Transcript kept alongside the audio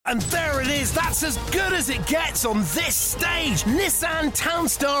And there it is. That's as good as it gets on this stage. Nissan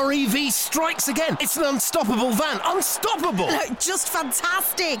Townstar EV strikes again. It's an unstoppable van. Unstoppable. Just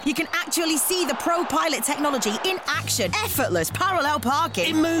fantastic. You can actually see the Pro Pilot technology in action. Effortless parallel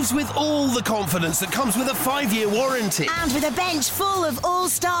parking. It moves with all the confidence that comes with a 5-year warranty. And with a bench full of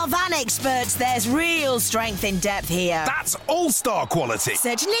all-star van experts, there's real strength in depth here. That's all-star quality.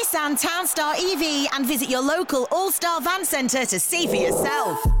 Search Nissan Townstar EV and visit your local all-star van centre to see for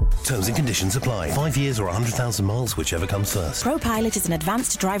yourself. Terms and conditions apply. 5 years or 100,000 miles, whichever comes first. Pro Pilot is an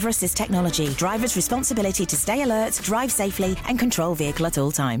advanced driver assist technology. Driver's responsibility to stay alert, drive safely and control vehicle at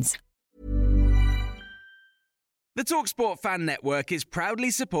all times. The TalkSport Fan Network is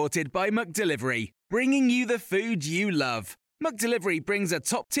proudly supported by McDelivery, bringing you the food you love. McDelivery brings a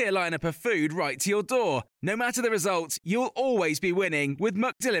top-tier lineup of food right to your door. No matter the result, you'll always be winning with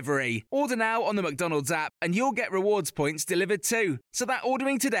McDelivery. Order now on the McDonald's app and you'll get rewards points delivered too. So that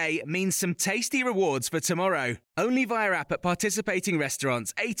ordering today means some tasty rewards for tomorrow. Only via app at participating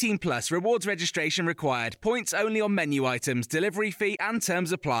restaurants. 18 plus. Rewards registration required. Points only on menu items. Delivery fee and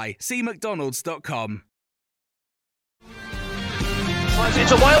terms apply. See mcdonalds.com.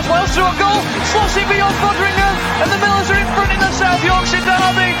 Into Wales through a goal, slots it beyond Foderingham, and the Millers are in front in the South Yorkshire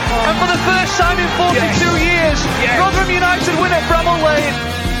derby, and for the first time in 42 years, Rotherham United win at Bramall Lane.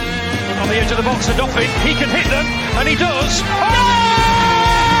 On the edge of the box, Odoffin, he can hit them, and he does.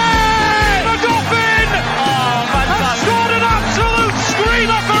 Odoffin has scored an absolute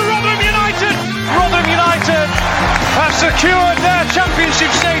screamer for Rotherham United. Rotherham United have secured their championship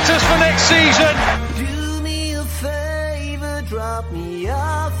status for next season. Drop me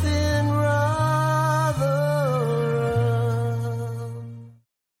off in Rotherham.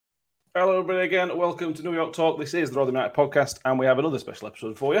 Hello everybody again, welcome to New York Talk. This is the Rotherham United podcast and we have another special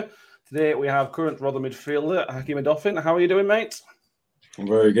episode for you. Today we have current Rotherham midfielder Hakeem Odoffin. How are you doing, mate? I'm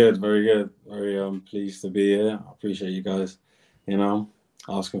very good, very good. Very pleased to be here. I appreciate you guys,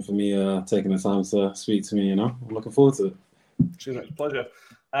 asking for me, taking the time to speak to me, I'm looking forward to it. It's a pleasure.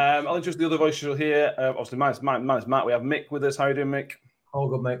 I'll introduce the other voices you'll hear. Obviously, mine is Matt. We have Mick with us. How are you doing, Mick? All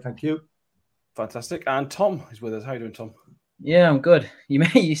good, mate. Thank you. Fantastic. And Tom is with us. How are you doing, Tom? Yeah, I'm good.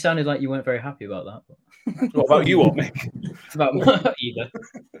 You sounded like you weren't very happy about that. What about you, what, Mick? It's about either.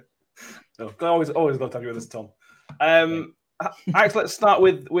 No, always love to have you with us, Tom. Actually, let's start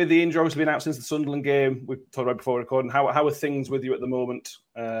with the injury. Obviously, been out since the Sunderland game. We talked about before recording. How are things with you at the moment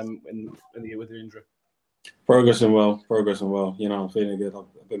with your injury? Progressing well. I'm feeling good.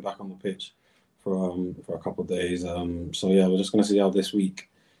 I've been back on the pitch for a couple of days. So yeah, we're just going to see how this week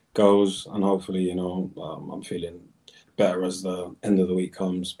goes, and hopefully, I'm feeling better as the end of the week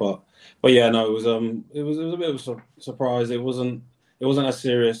comes. But yeah, no, it was a bit of a surprise. It wasn't as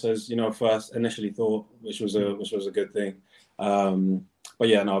serious as first initially thought, which was a good thing. But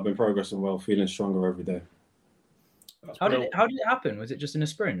yeah, no, I've been progressing well, feeling stronger every day. How did it happen? Was it just in a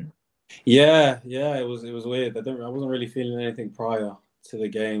sprint? Yeah, it was weird. I wasn't really feeling anything prior to the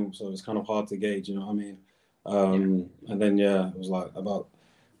game, so it was kind of hard to gauge, you know what I mean? And then it was like about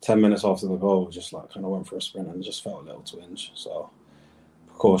 10 minutes after the goal, just like kind of went for a sprint and just felt a little twinge. So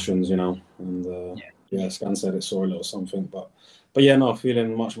precautions, and scan said it saw a little something, but yeah, no,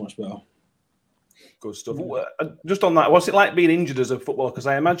 feeling much better. Good stuff. Just on that, what's it like being injured as a footballer? Because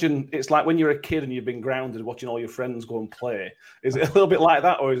I imagine it's like when you're a kid and you've been grounded watching all your friends go and play. Is it a little bit like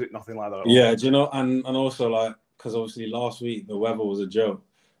that, or is it nothing like that at all? Yeah, and also like, because obviously last week the weather was a joke.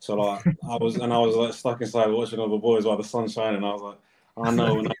 So like I was like stuck inside watching all the boys while the sun's shining. I was like, I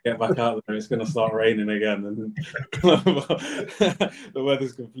know when I get back out there, it's going to start raining again, and the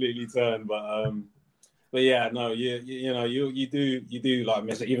weather's completely turned. But yeah, no, you do like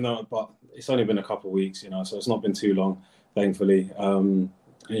miss it, even though, but it's only been a couple of weeks, so it's not been too long, thankfully.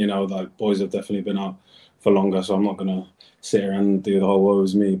 Like boys have definitely been out for longer, so I'm not gonna sit here and do the whole woe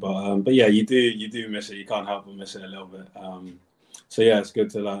is me. But yeah, you do miss it. You can't help but miss it a little bit. So yeah, it's good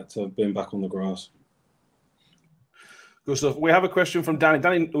to have been back on the grass. Good stuff. We have a question from Danny.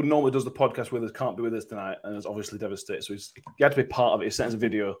 Danny, who normally does the podcast with us, can't be with us tonight, and is obviously devastated. So he had to be part of it. He sent us a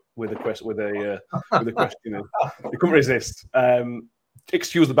video with a question. With a question. He couldn't resist.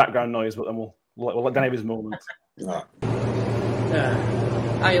 Excuse the background noise, but then we'll let Danny have his moment. Hiya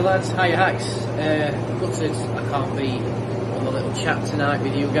lads, hiya hacks. Gutted I can't be on the little chat tonight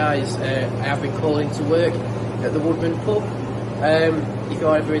with you guys. I have been calling to work at the Woodman pub. If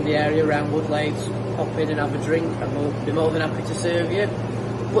you're ever in the area around Woodlanes, pop in and have a drink, and we'll be more than happy to serve you.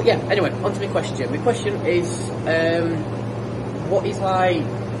 But yeah, anyway, on to my question. My question is, what is like,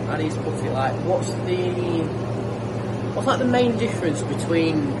 how do you put it, like, what's like the main difference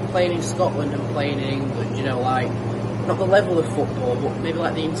between playing in Scotland and playing in England? Like, not the level of football, but maybe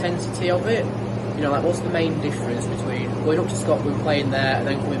like the intensity of it. You know, like what's the main difference between going up to Scotland, playing there, and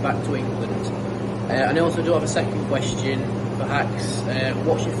then coming back to England? And I also do have a second question for Hax.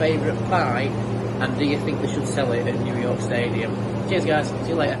 What's your favourite pie, and do you think they should sell it at New York Stadium? Cheers, guys. See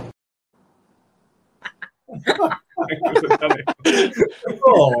you later. You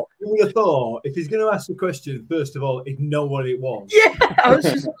would have thought if he's going to ask the question, first of all, he'd know what it was. Yeah, I was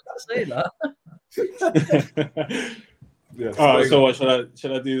just about to say that. Yeah. All right, so what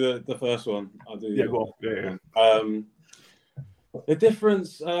should I do the first one? I'll do go on. The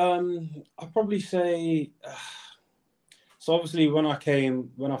difference, I'd probably say. So obviously, when I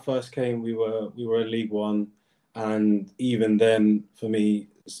first came, we were in League One, and even then, for me,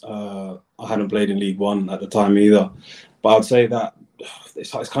 I hadn't played in League One at the time either. But I'd say that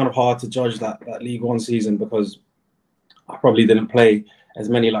it's kind of hard to judge that League One season because I probably didn't play as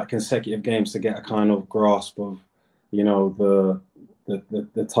many like consecutive games to get a kind of grasp of, you know,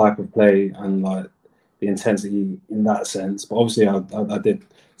 the type of play and like the intensity in that sense. But obviously I did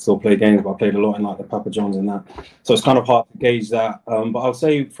still play games, but I played a lot in like the Papa Johns and that. So it's kind of hard to gauge that. But I'd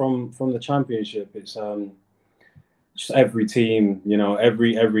say from the Championship, it's just every team, you know,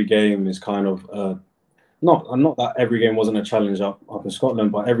 every game is kind of not that every game wasn't a challenge up in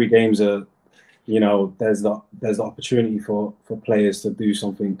Scotland, but every game's you know, there's the opportunity for players to do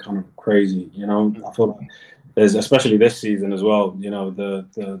something kind of crazy. You know, I feel like there's, especially this season as well, you know,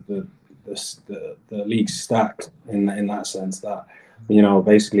 the league's stacked in that sense that, you know,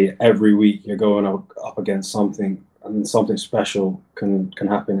 basically every week you're going up against something, and something special can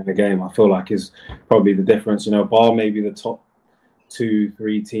happen in a game. I feel like is probably the difference. You know, bar maybe the top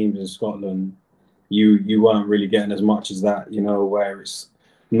 2-3 teams in Scotland, you weren't really getting as much as that. You know, where it's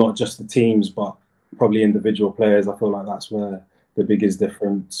not just the teams, but probably individual players. I feel like that's where the biggest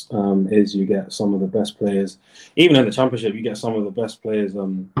difference is. You get some of the best players, even in the Championship. You get some of the best players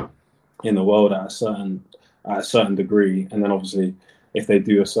in the world at a certain degree, and then obviously if they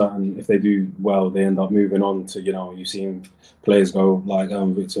do well, they end up moving on to, you know, you've seen players go like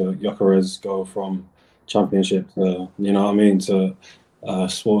Victor Gyökeres go from Championship to, you know what I mean, to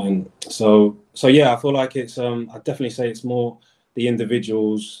Sporting. So yeah, I feel like it's I'd definitely say it's more the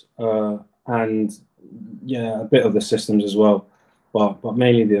individuals and yeah, a bit of the systems as well, but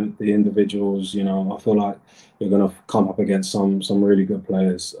mainly the individuals. You know, I feel like you're going to come up against some really good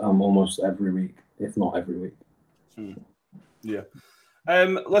players almost every week, if not every week. Yeah.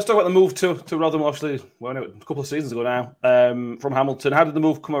 Let's talk about the move to Rotherham. Obviously, well, a couple of seasons ago now, from Hamilton. How did the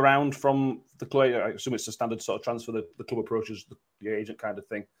move come around from the club? I assume it's a standard sort of transfer. The club approaches the agent kind of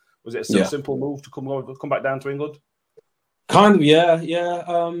thing. Was it a simple move to come back down to England? Kind of, yeah.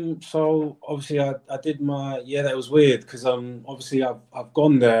 So obviously, I did my That was weird because obviously I've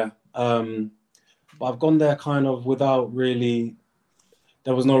gone there, but I've gone there kind of without really.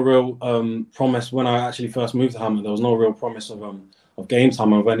 There was no real promise when I actually first moved to Hamilton. There was no real promise of game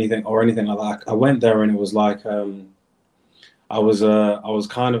time or anything like that. I went there and it was like I was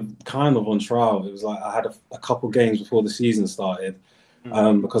kind of on trial. It was like I had a couple games before the season started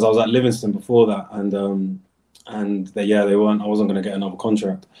because I was at Livingston before that, and they weren't. I wasn't going to get another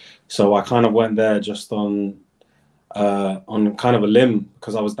contract, so I kind of went there just on kind of a limb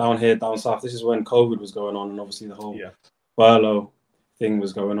because I was down south. This is when COVID was going on, and obviously the whole furlough thing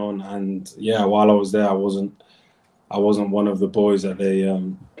was going on. And while I was there, I wasn't one of the boys that they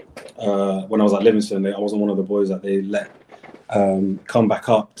when I was at Livingston, I wasn't one of the boys that they let come back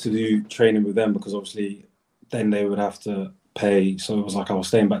up to do training with them, because obviously then they would have to pay. So it was like I was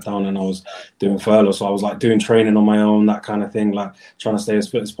staying back down and I was doing furlough. So I was like doing training on my own, that kind of thing, like trying to stay as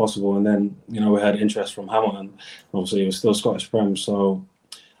fit as possible. And then, you know, we had interest from Hamilton. Obviously it was still Scottish Prem. So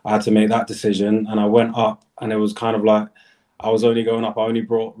I had to make that decision, and I went up, and it was kind of like, I was only going up. I only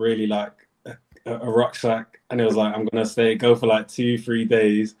brought really like a rucksack, and it was like, I'm going to go for like 2-3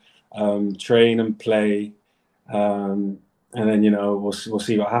 days, train and play. And then, you know, we'll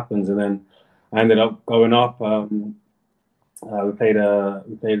see what happens. And then I ended up going up. We played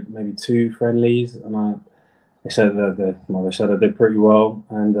maybe 2 friendlies, and they said I did pretty well.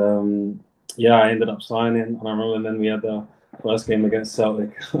 And I ended up signing. And I remember then we had the first game against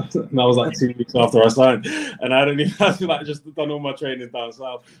Celtic. And that was like 2 weeks after I signed, and I hadn't even like just done all my training down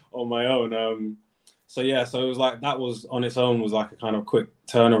south on my own. So it was like that was on its own was like a kind of quick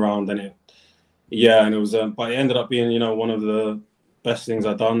turnaround, and it was but it ended up being, you know, one of the best things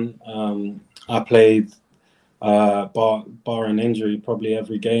I've done. I played bar an injury probably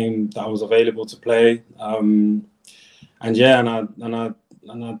every game that I was available to play, and I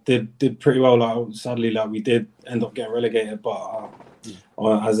did pretty well. Like sadly, like we did end up getting relegated, but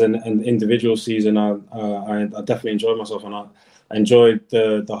as an individual season, I definitely enjoyed myself, and I enjoyed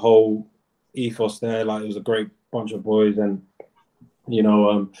the whole ethos there. Like, it was a great bunch of boys, and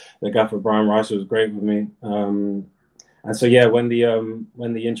the gaffer Brian Rice was great with me. And so yeah, when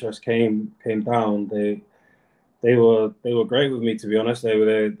the interest came down, they were great with me, to be honest. They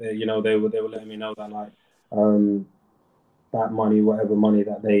were letting me know that, like, that money, whatever money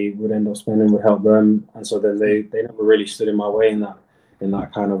that they would end up spending, would help them. And so then they never really stood in my way in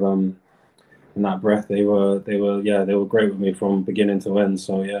that kind of in that breath. They were great with me from beginning to end.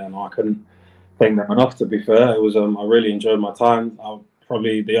 So yeah, no, I couldn't thank them enough, to be fair. It was I really enjoyed my time.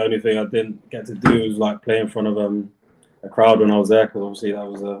 Probably the only thing I didn't get to do was like play in front of a crowd when I was there, because obviously that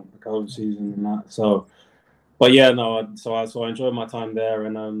was a COVID season and that. So, but yeah, no. So I enjoyed my time there,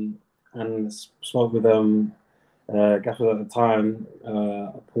 and spoke with gaffers at the time,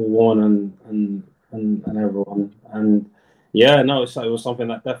 Paul Warren and everyone. And yeah, no, it was something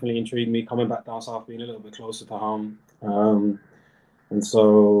that definitely intrigued me, coming back down south, being a little bit closer to home. And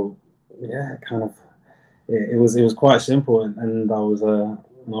so yeah, kind of it was quite simple, and I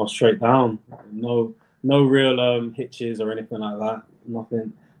was straight down. No real hitches or anything like that.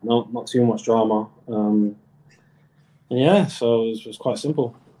 Nothing, not too much drama. And yeah, so it was quite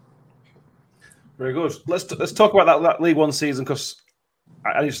simple. Very good. Let's talk about that League One season, because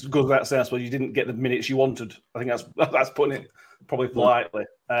I just go without saying, I suppose you didn't get the minutes you wanted. I think that's putting it probably politely.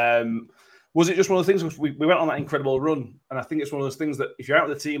 Was it just one of the things? We went on that incredible run, and I think it's one of those things that if you're out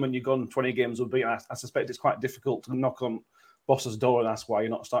of the team and you've gone 20 games unbeaten, I suspect it's quite difficult to knock on boss's door and ask why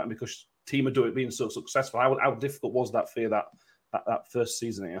you're not starting, because team are being so successful. How difficult was that for you, that first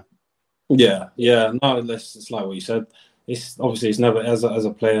season here? Yeah. No, it's like what you said. It's obviously, it's never, as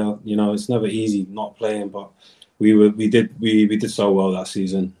a player, it's never easy not playing, but we did so well that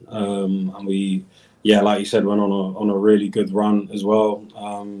season, and we, like you said, went on a really good run as well.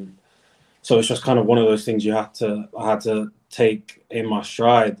 So it's just kind of one of those things I had to take in my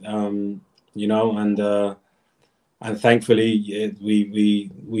stride, and thankfully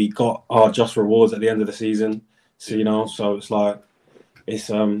we got our just rewards at the end of the season. So so it's like it's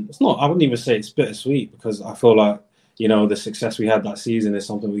not, I wouldn't even say it's bittersweet, because I feel like the success we had that season is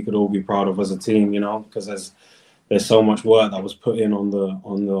something we could all be proud of as a team, because there's so much work that was put in on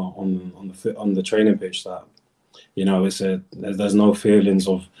the training pitch that there's no feelings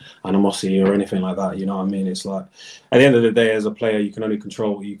of animosity or anything like that. You know what I mean? It's like, at the end of the day, as a player, you can only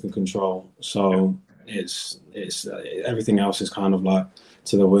control what you can control. So it's everything else is kind of like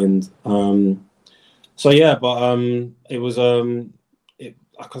to the wind. So yeah, but it was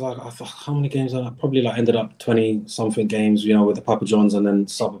because I thought, how many games? I probably ended up 20 something games, with the Papa Johns and then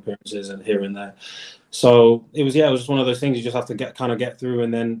sub appearances and here and there. So it was just one of those things you just have to get through,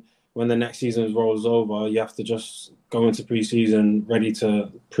 and then when the next season rolls over, you have to just go into pre-season ready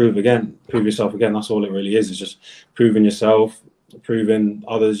to prove yourself again. That's all it really is. It's just proving yourself, proving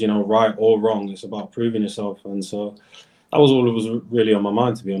others, right or wrong. It's about proving yourself. And so that was all it was really on my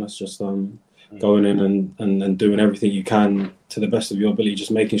mind, to be honest. Just going in and doing everything you can to the best of your ability,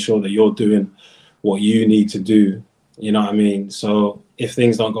 just making sure that you're doing what you need to do. You know what I mean? So if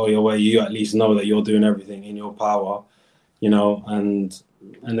things don't go your way, you at least know that you're doing everything in your power,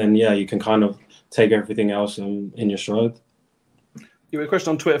 and then you can kind of take everything else in your stride. You had a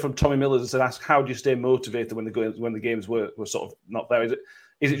question on Twitter from Tommy Miller that said, "Ask how do you stay motivated when the games were sort of not there?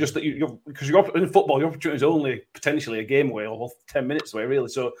 Is it just that because you're in football, your opportunity is only potentially a game away or 10 minutes away, really?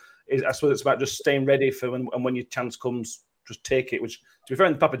 So I suppose it's about just staying ready for when your chance comes, just take it. Which, to be fair,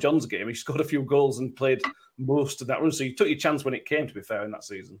 in the Papa John's game, he scored a few goals and played most of that run. So you took your chance when it came, to be fair, in that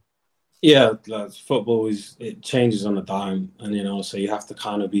season." Yeah, football it changes on a dime, and so you have to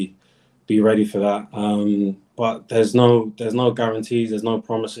kind of be ready for that. But there's no guarantees, there's no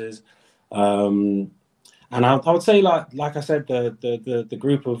promises, and I would say like I said, the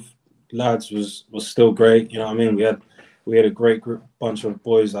group of lads was still great. You know what I mean? We had a great bunch of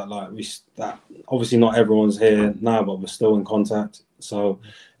boys that obviously not everyone's here now, but we're still in contact. So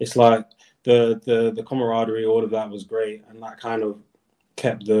it's like the camaraderie, all of that was great, and that kind of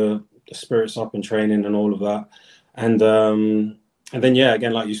kept the spirits up in training and all of that. And then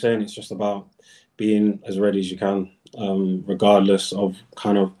again, like you're saying, it's just about being as ready as you can, regardless of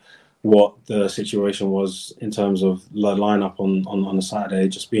kind of what the situation was in terms of the lineup on a Saturday.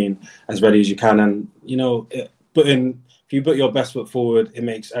 Just being as ready as you can, and if you put your best foot forward, it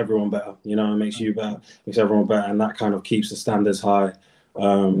makes everyone better. It makes you better, makes everyone better, and that kind of keeps the standards high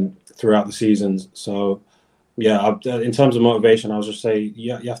throughout the seasons. So yeah, in terms of motivation, I would just say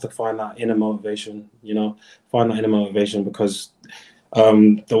you have to find that inner motivation. Find that inner motivation, because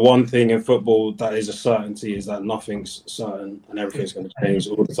The one thing in football that is a certainty is that nothing's certain and everything's going to change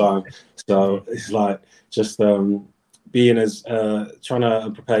all the time. So it's like just being as trying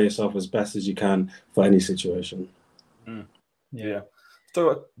to prepare yourself as best as you can for any situation. Yeah.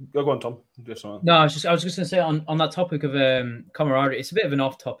 So go on, Tom. No, I was just going to say on that topic of camaraderie. It's a bit of an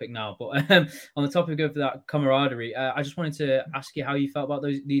off topic now, but on the topic of that camaraderie, I just wanted to ask you how you felt about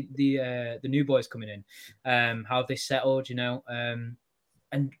the new boys coming in. How have they settled? You know,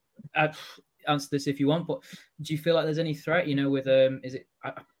 and answer this if you want. But do you feel like there's any threat? You know, with is it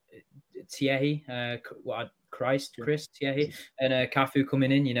Thierry, Chris Thierry, and Cafu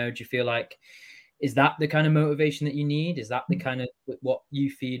coming in? You know, do you feel like is that the kind of motivation that you need? Is that the kind of what you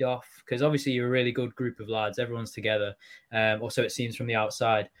feed off? Because obviously you're a really good group of lads. Everyone's together, or so it seems from the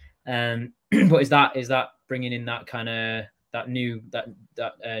outside. But is that bringing in that kind of that new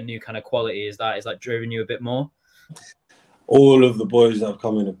kind of quality? Is that driven you a bit more? All of the boys that have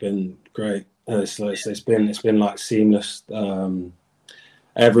come in have been great. It's been like seamless.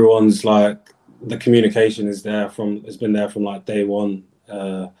 Everyone's like the communication has been there from like day one.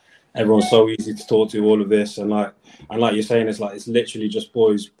 Everyone's so easy to talk to. All of this and like you're saying, it's literally just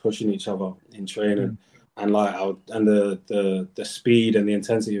boys pushing each other in training, and the speed and the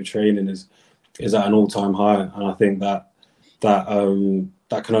intensity of training is at an all-time high. And I think that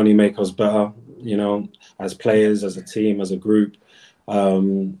can only make us better, you know, as players, as a team, as a group.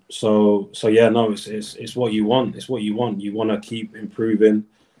 So yeah, no, it's what you want. It's what you want. You want to keep improving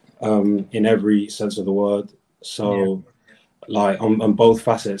in every sense of the word. So. Like on both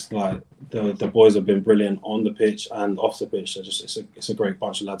facets, like the boys have been brilliant on the pitch and off the pitch. It's a great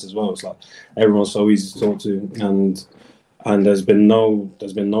bunch of lads as well. It's like everyone's so easy to talk to, and there's been no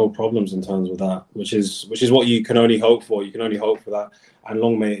problems in terms of that, which is what you can only hope for. You can only hope for that, and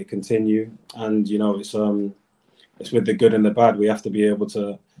long may it continue. And you know, it's with the good and the bad. We have to be able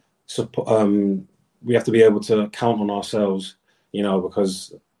to count on ourselves, you know,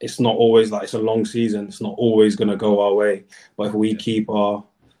 because it's not always like it's a long season. It's not always going to go our way. But if we keep our,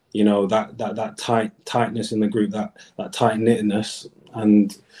 you know, that tightness in the group, that tight knittedness,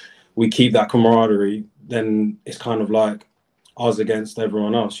 and we keep that camaraderie, then it's kind of like us against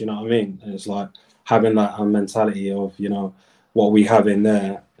everyone else. You know what I mean? And it's like having that mentality of, you know, what we have in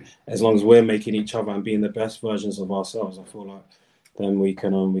there. As long as we're making each other and being the best versions of ourselves, I feel like then we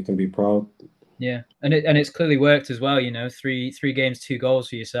can be proud. Yeah, and it's clearly worked as well. You know, three games, 2 goals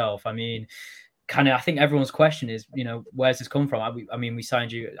for yourself. I mean, I think everyone's question is, you know, where's this come from? I mean, we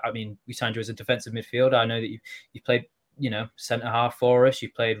signed you as a defensive midfielder. I know that you played, you know, centre half for us.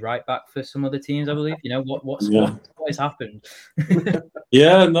 You played right back for some other teams, I believe. You know, what has happened?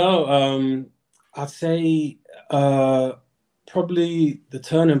 Yeah, no, I'd say probably the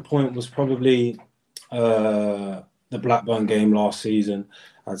turning point was probably the Blackburn game last season.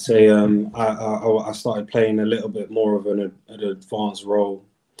 I'd say I started playing a little bit more of an advanced role.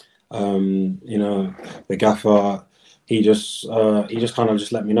 You know, the gaffer, he just kind of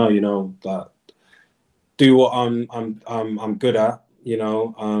just let me know, you know, that do what I'm good at, you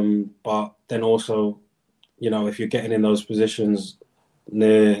know, but then also, you know, if you're getting in those positions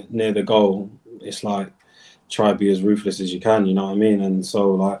near the goal, it's like try to be as ruthless as you can, you know what I mean? And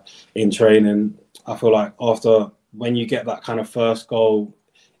so like in training, I feel like when you get that kind of first goal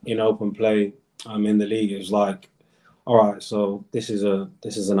in open play in the league, it was like, all right, so this is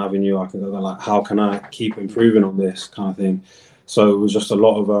an avenue I can go, like, how can I keep improving on this kind of thing? So it was just a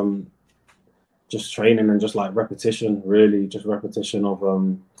lot of just training and just like repetition, really, just repetition of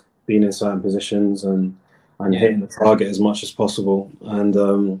being in certain positions and hitting the target as much as possible. And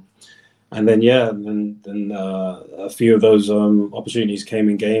then a few of those opportunities came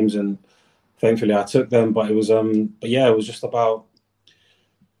in games, and thankfully I took them. But it was it was just about.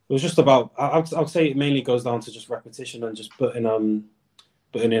 I would say it mainly goes down to just repetition and just putting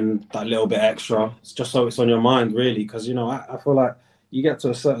in that little bit extra, just so it's on your mind, really. Because you know, I feel like you get to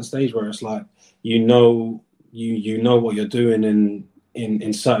a certain stage where it's like you know what you're doing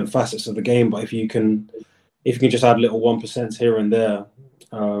in certain facets of the game, but if you can just add little 1% here and there,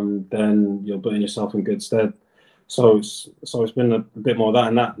 then you're putting yourself in good stead. So it's been a bit more of that,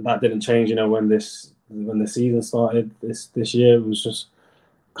 and that didn't change. You know, when the season started this year, it was just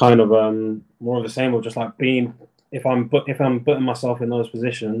kind of more of the same, of just like being, if I'm putting myself in those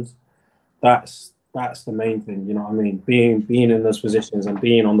positions, that's the main thing, you know what I mean? Being in those positions and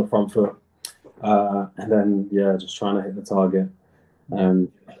being on the front foot, and then just trying to hit the target,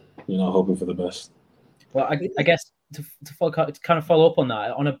 and you know, hoping for the best. Well, I guess kind of follow up on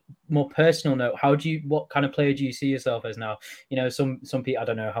that on a more personal note, what kind of player do you see yourself as now? Some people, I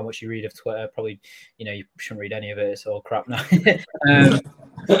don't know how much you read of Twitter, probably, you shouldn't read any of it. It's all crap now.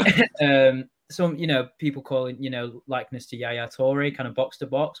 Some, people calling, likeness to Yaya Toure, kind of box to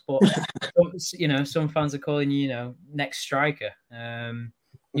box, but some fans are calling you, next striker.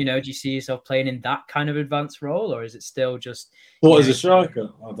 Do you see yourself playing in that kind of advanced role, or is it still just what is a striker?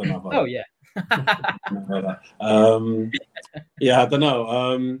 I don't know about Oh yeah. Yeah, I don't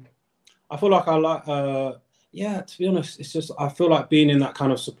know. I feel like I like to be honest, it's just I feel like being in that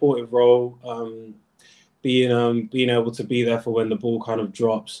kind of supportive role, being able to be there for when the ball kind of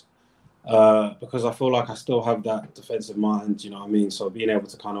drops, because I feel like I still have that defensive mind, you know what I mean? So being able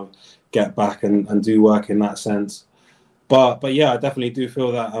to kind of get back and do work in that sense. But yeah, I definitely do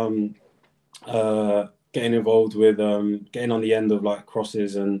feel that getting involved with getting on the end of like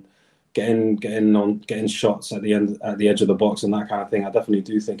crosses and getting shots at the edge of the box and that kind of thing. I definitely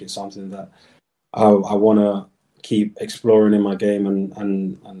do think it's something that I want to keep exploring in my game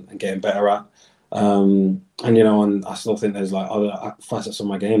and getting better at. And I still think there's like other facets of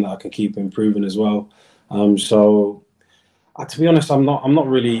my game that I can keep improving as well. So to be honest, I'm not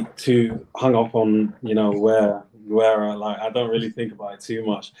really too hung up on where I don't really think about it too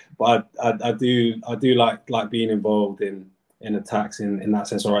much, but I do like being involved in attacks in that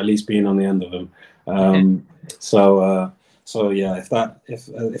sense, or at least being on the end of them. So yeah,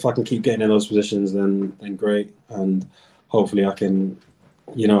 if I can keep getting in those positions, then great, and hopefully I can,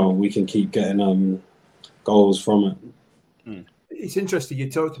 we can keep getting goals from it. It's interesting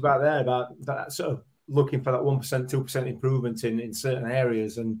you talked about there about that sort of looking for that 1%, 2% improvement in certain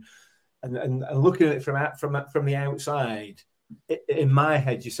areas, and looking at it from the outside. In my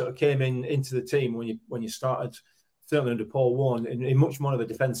head, you sort of came into the team when you started, certainly under Paul Warne, in much more of a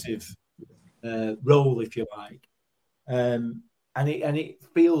defensive role, if you like. And it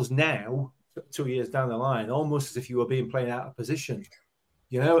feels now, 2 years down the line, almost as if you were being played out of position.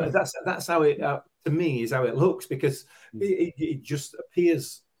 That's how it to me is how it looks, because it just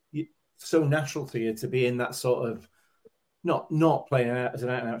appears so natural to you to be in that sort of not playing out as an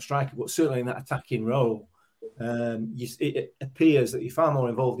out-and-out striker, but certainly in that attacking role. It appears that you're far more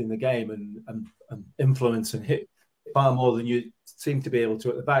involved in the game and influence and hit far more than you seem to be able to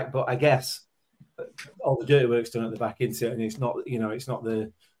at the back. But I guess all the dirty work's done at the back, isn't it? And it's not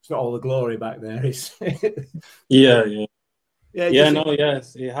all the glory back there. Yeah.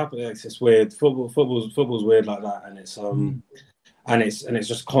 It happens. It's weird. Football's weird like that, and it's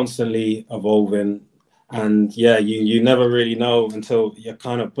just constantly evolving. And yeah, you never really know until you're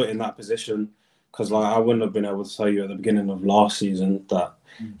kind of put in that position. Because I wouldn't have been able to tell you at the beginning of last season that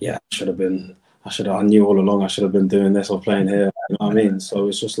I knew all along I should have been doing this or playing here. You know what I mean? So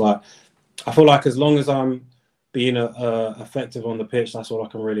it's just like I feel like as long as I'm being effective on the pitch, that's all I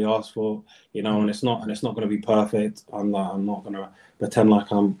can really ask for. And it's not going to be perfect. I'm not going to pretend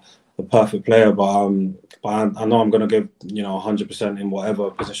like I'm the perfect player, but I know I'm going to give 100% in whatever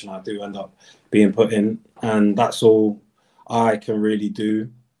position I do end up being put in, and that's all I can really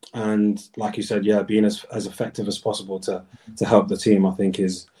do. And like you said, yeah, being as effective as possible to help the team, I think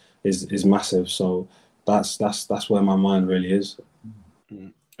is massive. So that's where my mind really is.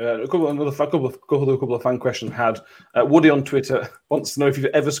 A couple of fan questions had. Woody on Twitter wants to know if you've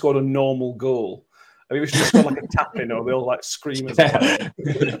ever scored a normal goal. I mean, we should just score like a tap-in, or they'll like scream as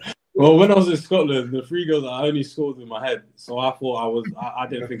well. Well, when I was in Scotland, the 3 goals I only scored with my head, so I thought I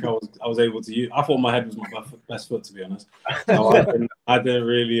didn't think I was able to use. I thought my head was my best foot, to be honest. So I didn't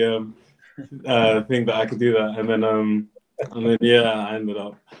really think that I could do that, and then I ended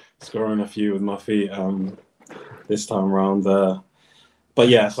up scoring a few with my feet this time around. But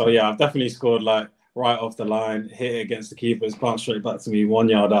yeah, I've definitely scored like right off the line, hit it against the keeper, it's bounced straight back to me, 1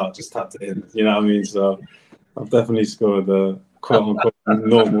 yard out, just tapped it in. You know what I mean? So I've definitely scored the quote-unquote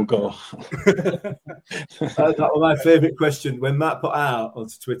normal goal. That was my favourite question. When Matt put out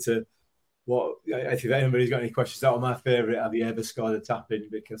onto Twitter, if anybody's got any questions, that was my favourite. Have you ever scored a tap-in?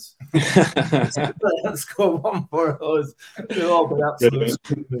 Because let's score one for us. They've all been absolute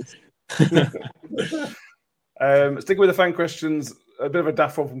stupid. Sticking with the fan questions, a bit of a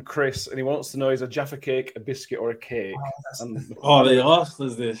daft one from Chris, and he wants to know: is a Jaffa cake a biscuit or a cake? They asked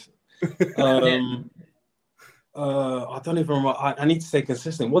us this. I don't even remember. I need to stay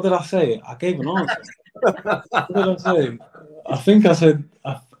consistent. What did I say? I gave an answer. What did I say? I think I said.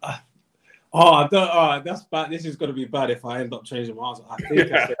 I don't. All right, that's bad. This is going to be bad if I end up changing my answer.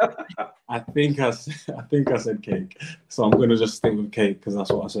 I think I said cake. So I'm going to just stick with cake because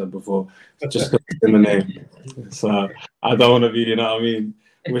that's what I said before. Just in the name. So I don't want to be. You know what I mean?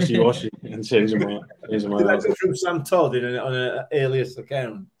 wishy-washy and changing my That's from Sam Todd on an alias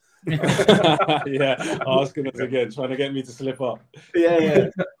account. Yeah, asking us again, trying to get me to slip up. Yeah.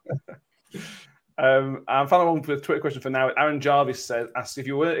 And final one for the Twitter question for now. Aaron Jarvis asks if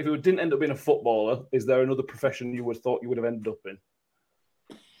you didn't end up being a footballer, is there another profession you would have thought you would have ended up in?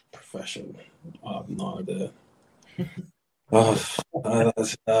 Profession? I have no idea. I've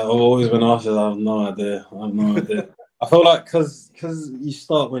always been asked that. I have no idea. I feel like because you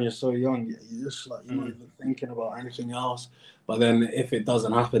start when you're so young, you're just like you're not even thinking about anything else. But then if it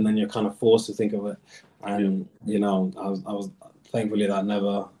doesn't happen, then you're kind of forced to think of it. And I was thankfully that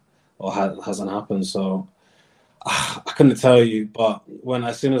never hasn't happened. So I couldn't tell you, but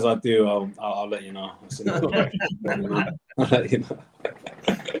as soon as I do, I'll let you know. I'll let you know.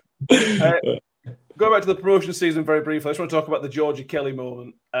 Go back to the promotion season very briefly. I just want to talk about the Georgie Kelly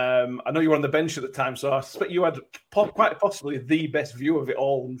moment. I know you were on the bench at the time, so I suspect you had quite possibly the best view of it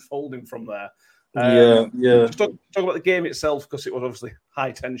all unfolding from there. Yeah. Just talk about the game itself, because it was obviously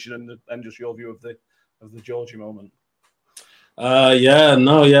high tension, and just your view of the Georgie moment.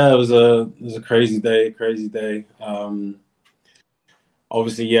 It was a crazy day.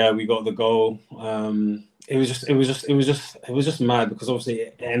 Obviously, we got the goal. It was just mad, because obviously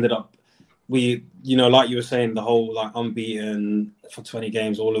it ended up, we, like you were saying, the whole like unbeaten for 20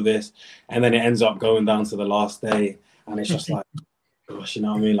 games, all of this, and then it ends up going down to the last day, and it's just like, gosh, you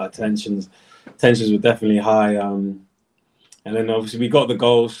know what I mean? Like tensions were definitely high. And then obviously we got the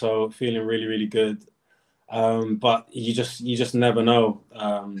goal, so feeling really, really good. But you just never know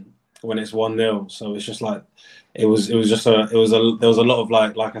when it's 1-0. So it's just like there was a lot of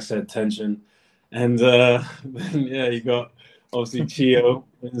like I said, tension, and you got obviously Chio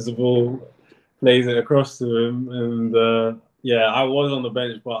wins the ball, plays it across to him, and I was on the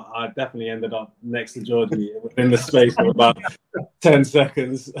bench, but I definitely ended up next to Georgie within the space of about 10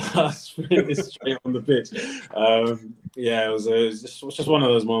 seconds. I sprinted straight on the pitch. It was just one of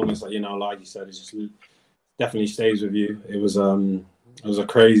those moments that, like you said, it just definitely stays with you. It was a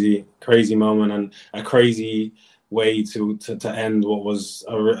crazy moment, and a crazy way to end what was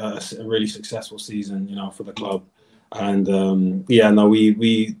a really successful season, for the club. And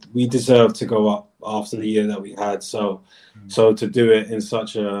we deserved to go up after the year that we had. So to do it in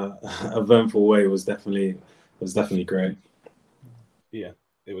such a eventful way was definitely great. Yeah,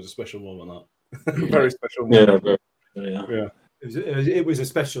 it was a special moment. That very special moment. Yeah. It was a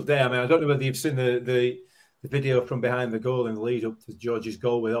special day. I mean, I don't know whether you've seen the video from behind the goal in the lead up to Georgie's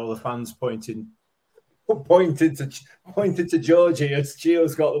goal, with all the fans pointed to Georgie as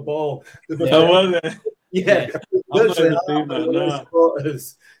Chio's got the ball. Yeah, literally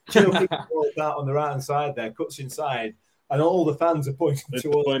supporters. Chio kicks the ball down on the right hand side there, cuts inside, and all the fans are pointing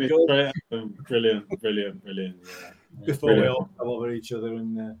towards Georgie. Brilliant. Yeah. Before we all fell over each other,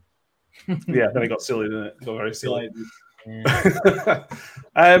 and then it got silly, didn't it? It got very silly.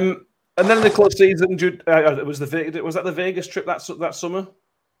 And then in the club season, was that the Vegas trip that summer?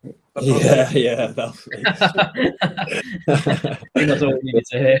 Yeah. That's all we need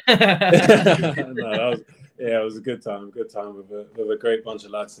to hear. It was a good time with a great bunch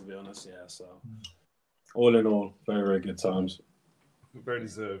of lads, to be honest. Yeah, so all in all, very, very good times. Very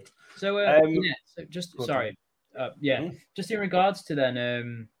deserved. So, just in regards to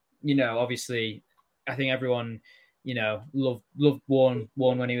then, obviously, I think everyone, loved Warren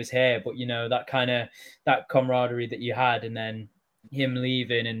when he was here, but that camaraderie that you had, and then him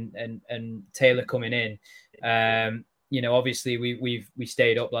leaving and Taylor coming in, obviously we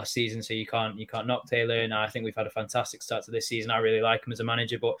stayed up last season, so you can't knock Taylor, and I think we've had a fantastic start to this season. I really like him as a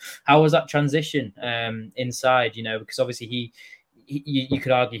manager, but how was that transition inside? Because obviously you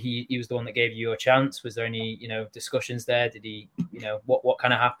could argue he was the one that gave you a chance. Was there any discussions there? Did he what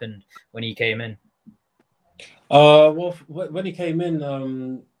kind of happened when he came in? Well, when he came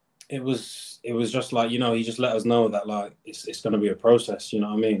in, it was just like, he just let us know that like it's going to be a process, you know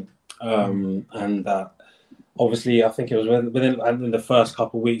what I mean? And that obviously I think it was within the first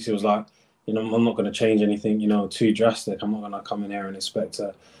couple of weeks, it was like, I'm not going to change anything, too drastic. I'm not going to come in here and expect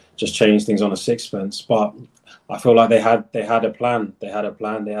to just change things on a sixpence. But I feel like they had a plan. They had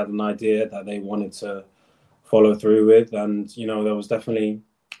an idea that they wanted to follow through with, and there was definitely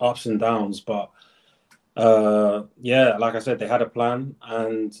ups and downs, but like I said, they had a plan,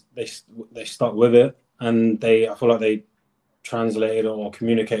 and they stuck with it, and I feel like they translated or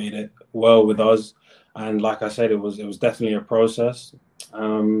communicated it well with us. And like I said, it was definitely a process,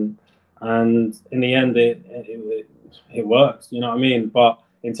 and in the end it worked, you know what I mean? But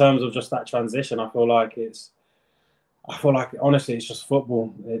in terms of just that transition, I feel like honestly it's just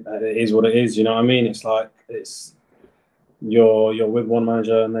football. It is what it is, you know what I mean? It's like you're with one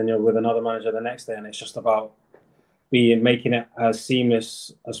manager and then you're with another manager the next day, and it's just about making it as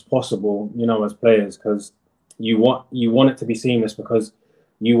seamless as possible, as players, because you want it to be seamless because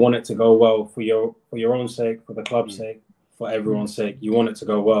you want it to go well for your own sake, for the club's sake, for everyone's sake. You want it to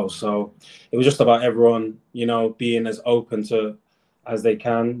go well. So it was just about everyone, being as open to as they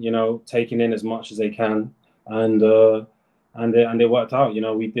can, taking in as much as they can, and it worked out.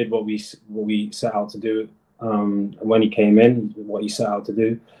 We did what we set out to do. When he came in, what he set out to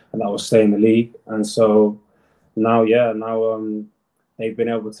do, and that was stay in the league. And so now they've been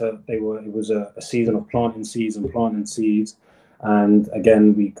able to. It was a season of planting seeds, and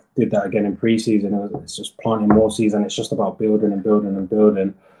again we did that again in pre-season. It's just planting more seeds, and it's just about building and building and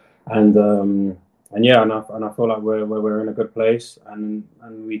building, and I feel like we're in a good place, and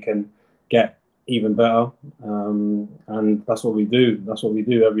we can get even better, and that's what we do. That's what we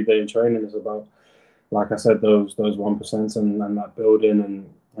do every day in training. Is about, like I said, those 1% and that building,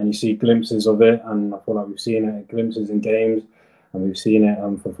 and you see glimpses of it, and I feel like we've seen it, glimpses in games, and we've seen it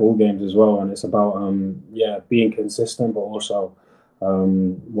for full games as well. And it's about being consistent, but also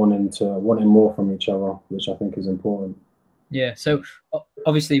wanting more from each other, which I think is important. Yeah. So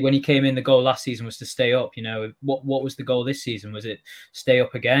obviously, when he came in, the goal last season was to stay up. What was the goal this season? Was it stay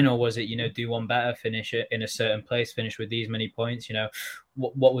up again, or was it do one better, finish it in a certain place, finish with these many points?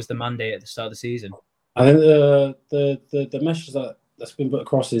 What was the mandate at the start of the season? I think the message that's been put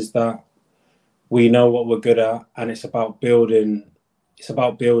across is that we know what we're good at, and it's about building. It's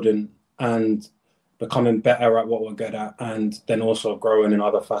about building and becoming better at what we're good at, and then also growing in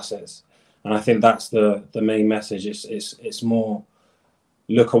other facets. And I think that's the main message. It's more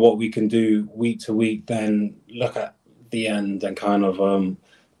look at what we can do week to week, then look at the end and kind of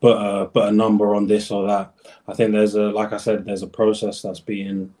put a number on this or that. I think there's a process that's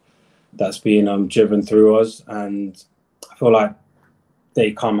being driven through us, and I feel like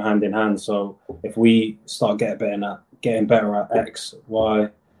they come hand in hand. So if we start getting better at X, Y,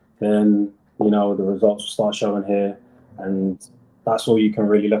 then the results will start showing here, and that's all you can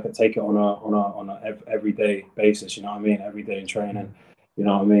really look at. Take it on a everyday basis. Every day in training.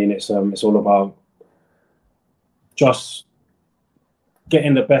 It's all about just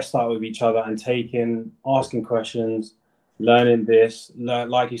getting the best out of each other and asking questions, learning this.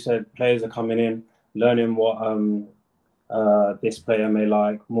 Like you said, players are coming in, learning what this player may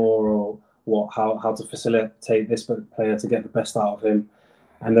like more, or how to facilitate this player to get the best out of him.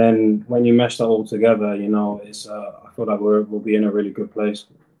 And then when you mesh that all together, it's I feel like we'll be in a really good place.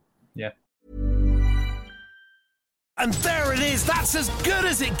 Yeah. And there it is, that's as good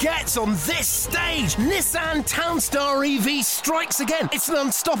as it gets on this stage. Nissan Townstar EV strikes again. It's an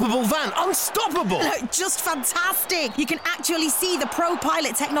unstoppable van, unstoppable. Just fantastic. You can actually see the Pro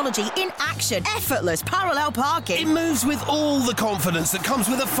Pilot technology in action. Effortless parallel parking. It moves with all the confidence that comes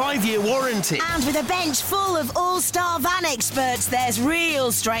with a 5-year warranty. And with a bench full of all-star van experts, there's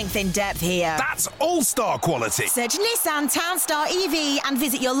real strength in depth here. That's all-star quality. Search Nissan Townstar EV and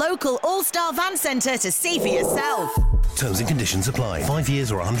visit your local all-star van centre to see for yourself. Terms and conditions apply. 5 years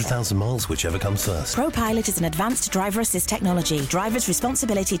or 100,000 miles, whichever comes first. ProPilot is an advanced driver assist technology. Driver's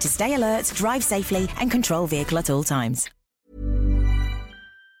responsibility to stay alert, drive safely, and control vehicle at all times.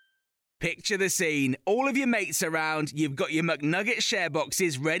 Picture the scene. All of your mates around, you've got your McNugget share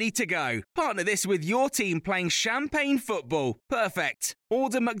boxes ready to go. Partner this with your team playing champagne football. Perfect.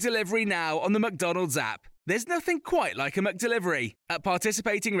 Order McDelivery now on the McDonald's app. There's nothing quite like a McDelivery. At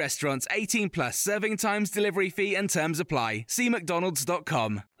participating restaurants, 18 plus, serving times, delivery fee and terms apply. See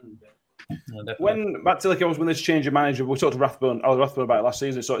mcdonalds.com. When Matt Tillich was when this change of manager, we talked to Rathbone about it last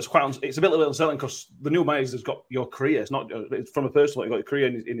season, so it's a bit unsettling because the new manager's got your career. It's from a personal, you've got your career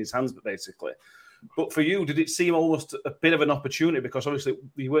in his hands, basically. But for you, did it seem almost a bit of an opportunity because obviously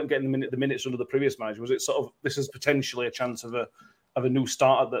you weren't getting the minutes under the previous manager? Was it sort of this is potentially a chance of a new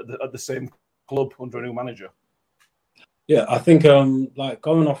start at the same club under a new manager? Yeah, I think like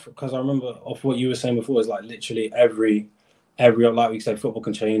going off, because I remember off what you were saying before, is like literally every like we said, football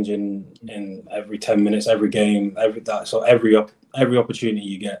can change in every 10 minutes, every game, so every opportunity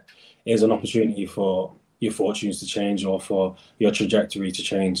you get is an opportunity for your fortunes to change or for your trajectory to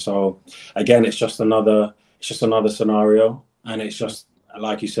change. So again, it's just another scenario, and it's just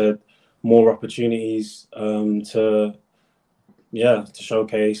like you said, more opportunities to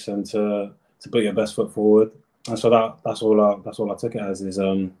showcase and to put your best foot forward. And so that's all I took it as is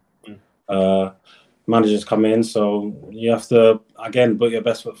managers come in, so you have to again put your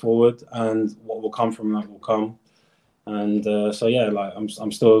best foot forward, and what will come from that will come. And like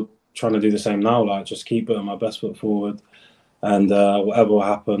I'm still trying to do the same now, like just keep putting my best foot forward, and whatever will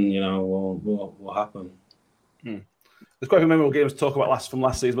happen, will happen. there's quite a few memorable games to talk about from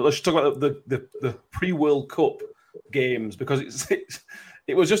last season, but let's just talk about the pre-World Cup games, because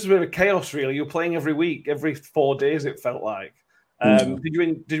it was just a bit of a chaos, really. You're playing every week, every 4 days, it felt like. Did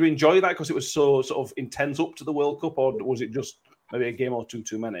you enjoy that because it was so sort of intense up to the World Cup, or was it just maybe a game or two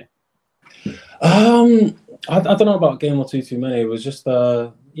too many? I don't know about game or two too many. It was just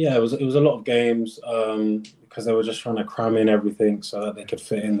it was a lot of games because they were just trying to cram in everything so that they could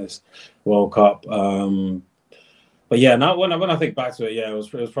fit in this World Cup. But yeah, now when I think back to it, it was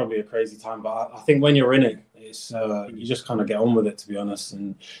probably a crazy time. But I think when you're in it, it's you just kind of get on with it, to be honest,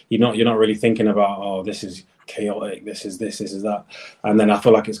 and you're not really thinking about, oh, this is chaotic, this is that. And then I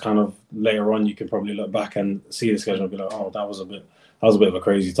feel like it's kind of later on you can probably look back and see the schedule and be like, oh, that was a bit of a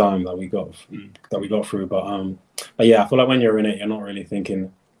crazy time that we got through. But yeah, I feel like when you're in it, you're not really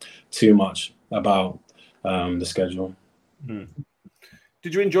thinking too much about the schedule.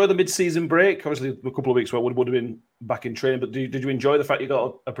 Did you enjoy the mid-season break? Obviously, a couple of weeks where it would have been back in training, but did you enjoy the fact you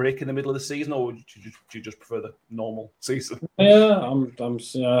got a break in the middle of the season, or do you just prefer the normal season? Yeah,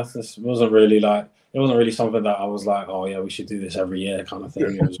 this wasn't really something that I was like, oh yeah, we should do this every year kind of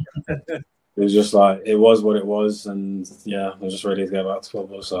thing. It was just like, it was what it was, and yeah, I was just ready to get back to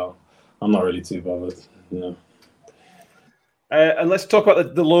football, so I'm not really too bothered. Yeah. And let's talk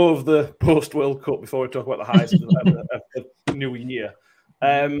about the low of the post-World Cup before we talk about the highs of the new year.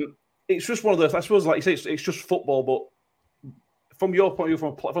 It's just one of those, I suppose, like you say, it's just football, but from your point of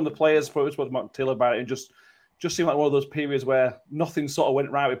view, from the players, probably spoke to Mark Taylor about it, and just seemed like one of those periods where nothing sort of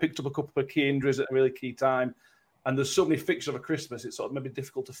went right. We picked up a couple of key injuries at a really key time, and there's so many fixtures over Christmas, it's sort of maybe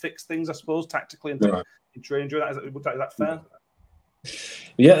difficult to fix things, I suppose, tactically and in training. Is that fair?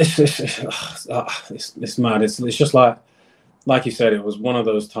 Yeah, it's mad. It's just like you said, it was one of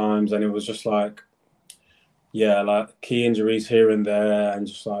those times, and it was just like, yeah, like key injuries here and there, and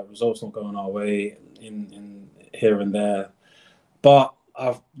just like results not going our way in here and there. But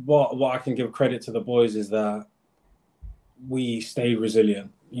what I can give credit to the boys is that we stayed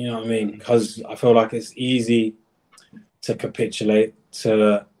resilient. You know what I mean? Because I feel like it's easy to capitulate,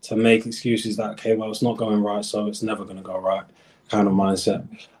 to make excuses that, okay, well, it's not going right, so it's never going to go right, kind of mindset.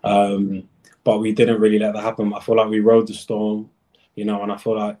 But we didn't really let that happen. I feel like we rode the storm, and I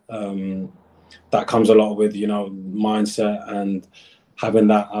feel like that comes a lot with, mindset and having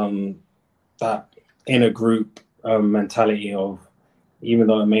that inner group mentality of, even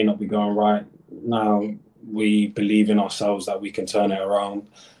though it may not be going right now, we believe in ourselves that we can turn it around.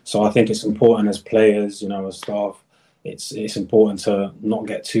 So I think it's important as players, as staff, it's important to not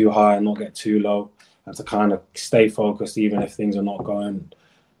get too high and not get too low, and to kind of stay focused even if things are not going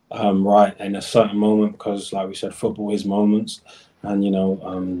right in a certain moment, because like we said, football is moments,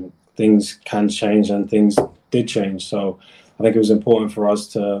 and things can change, and things did change. So I think it was important for us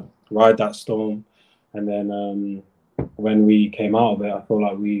to ride that storm, and then when we came out of it, I feel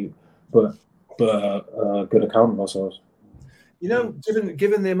like we put a good account of ourselves.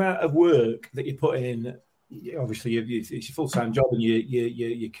 Given the amount of work that you put in, obviously it's your full-time job, and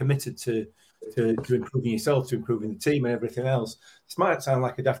you're committed to improving yourself, to improving the team and everything else. This might sound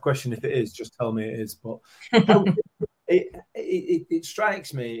like a daft question. If it is, just tell me it is. But it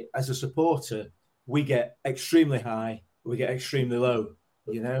strikes me as a supporter, we get extremely high, we get extremely low.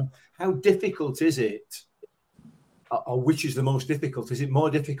 How difficult is it, or which is the most difficult? Is it more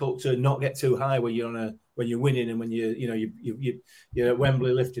difficult to not get too high when you're winning, and when you're at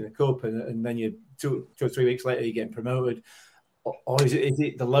Wembley lifting a cup, and then you 2 or 3 weeks later you're getting promoted, or is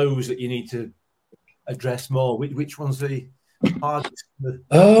it the lows that you need to address more? Which one's the hardest?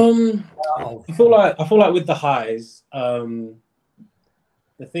 I feel like with the highs, the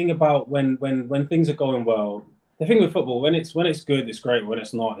thing about when things are going well, the thing with football, when it's good, it's great. When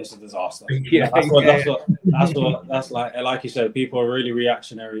it's not, it's a disaster. Yeah, that's like you said, people are really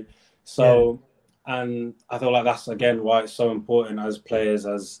reactionary. So, and I feel like that's again why it's so important as players,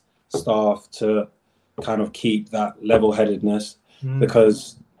 as staff, to kind of keep that level-headedness,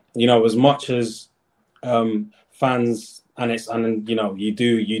 because as much as fans, and you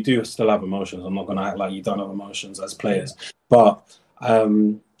do still have emotions. I'm not going to act like you don't have emotions as players, but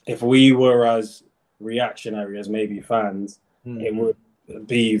if we were as reactionary as maybe fans, it would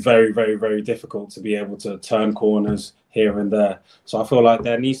be very, very, very difficult to be able to turn corners here and there. So I feel like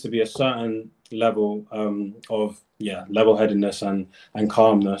there needs to be a certain level of level-headedness and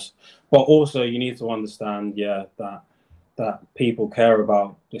calmness, but also you need to understand that people care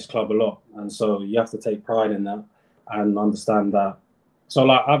about this club a lot, and so you have to take pride in that and understand that. So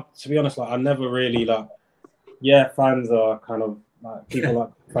to be honest, I never really fans are kind of like, people like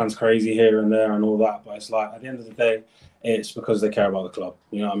fans crazy here and there and all that, but it's like at the end of the day, it's because they care about the club.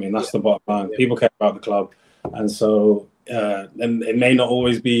 You know what I mean? That's the bottom line. People care about the club, and so and it may not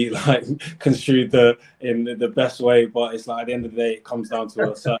always be like construed in the best way, but it's like at the end of the day, it comes down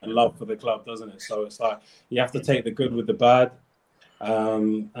to a certain love for the club, doesn't it? So it's like you have to take the good with the bad,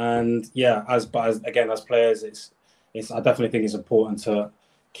 and yeah, as players, it's I definitely think it's important to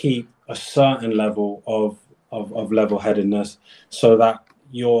keep a certain level of level-headedness, so that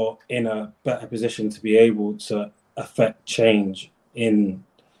you're in a better position to be able to affect change in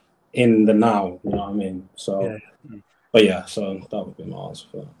the now. You know what I mean? So. Yeah. But yeah, so that would be my answer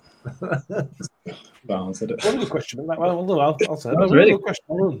for that. I answered it. What was the question? Well, I'll say. That was a really good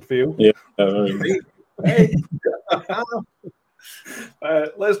question for you. Yeah. Hey.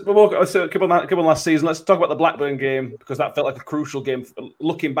 Let's keep on last season. Let's talk about the Blackburn game, because that felt like a crucial game.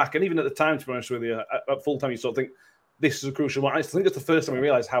 Looking back, and even at the time, to be honest with you, at full time, you sort of think this is a crucial one. I think it's the first time we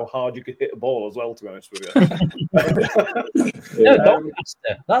realised how hard you could hit a ball as well. To be honest with you.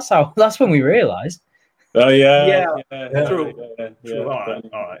 That's when we realised. Oh yeah. True. All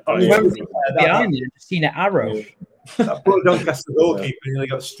right. Behind you, just seen an arrow. That poor Doncaster goalkeeper nearly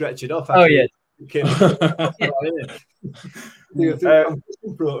got stretched off. Oh yeah.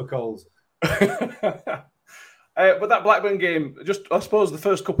 Protocols. But that Blackburn game, just I suppose the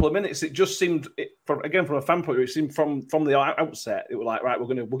first couple of minutes, it just seemed, from a fan point of view, it seemed from the outset, it was like, right, we're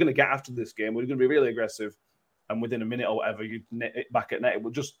gonna get after this game. We're gonna be really aggressive, and within a minute or whatever, you net it back at net. It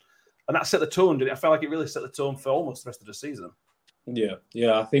would just. And that set the tone, didn't it? I felt like it really set the tone for almost the rest of the season. Yeah.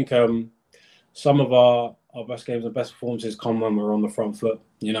 I think some of our best games and best performances come when we're on the front foot,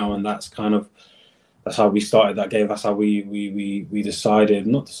 and that's how we started that game. That's how we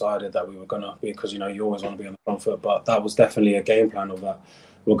not decided that we were gonna, because you always want to be on the front foot, but that was definitely a game plan of that.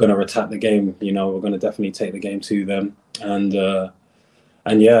 We're gonna attack the game, we're gonna definitely take the game to them, and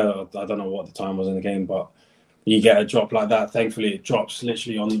yeah, I don't know what the time was in the game, but. You get a drop like that. Thankfully, it drops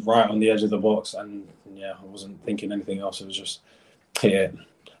literally right on the edge of the box, and yeah, I wasn't thinking anything else. It was just hit it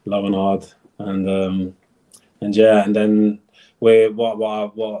low and hard, and then what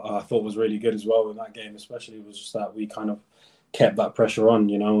I thought was really good as well in that game, especially, was just that we kind of kept that pressure on.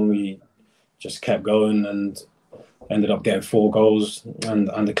 And we just kept going and ended up getting 4 goals and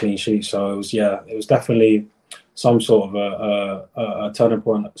a clean sheet. So it was definitely some sort of a turning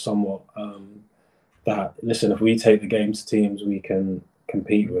point, somewhat. That listen, if we take the game to teams, we can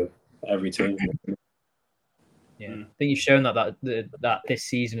compete with every team. Yeah, I think you've shown that this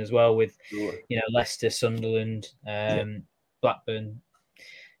season as well with Leicester, Sunderland, Blackburn.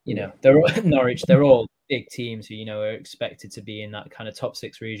 They're Norwich. They're all big teams who are expected to be in that kind of top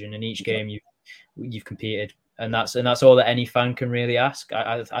 6 region. And each game you've competed, and that's all that any fan can really ask.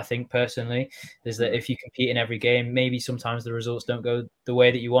 I think personally is that if you compete in every game, maybe sometimes the results don't go the way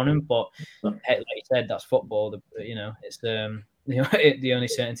that you want them, but like you said, that's football. It's the only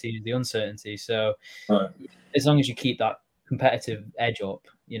certainty is the uncertainty. So as long as you keep that competitive edge up,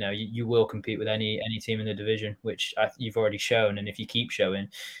 you will compete with any team in the division, which you've already shown. And if you keep showing,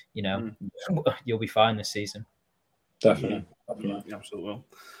 you'll be fine this season. Definitely. Absolutely.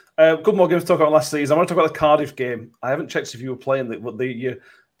 Good more games to talk about last season. I want to talk about the Cardiff game. I haven't checked if you were playing it, but the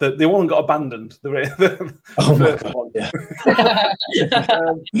one got abandoned. Did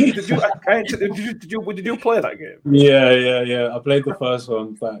you play that game? Yeah. I played the first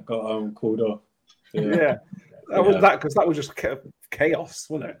one that got called off. Yeah. That was just chaos,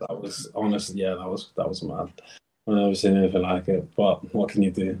 wasn't it? That was honestly, that was mad. I've never seen anything like it. But what can you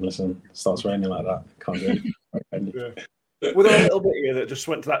do? Listen, it starts raining like that. Can't do it. With a little bit here that just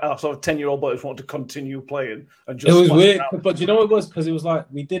went to that sort of 10-year-old boy who wanted to continue playing, and just it was weird. But you know what it was? Because it was like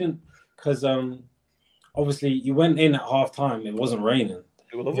we didn't. Because obviously you went in at half time. It wasn't raining.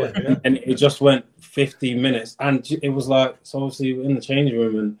 It was lovely, yeah. And it just went 50 minutes, and it was like, so obviously in the changing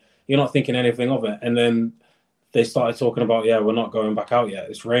room, and you're not thinking anything of it, and then they started talking about, we're not going back out yet.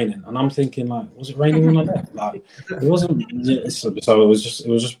 It's raining, and I'm thinking, like, was it raining when I left? Like, it wasn't. So it was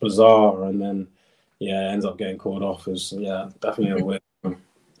just bizarre, and then. Yeah, it ends up getting called off. As definitely a weird one.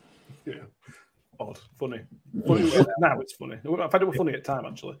 Yeah, odd, funny. Now it's funny. I find it was funny at the time,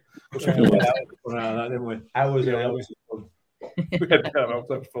 actually. Didn't we? Hours fun. That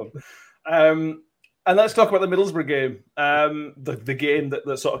was fun. And let's talk about the Middlesbrough game. The game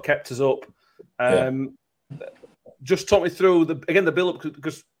that sort of kept us up. Just talk me through the build-up,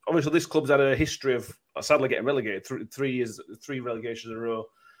 because obviously this club's had a history of sadly getting relegated 3 years, 3 relegations in a row.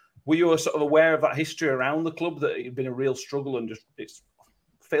 Were you sort of aware of that history around the club, that it had been a real struggle, and just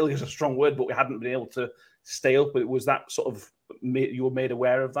failure is a strong word, but we hadn't been able to stay up? Was that sort of you were made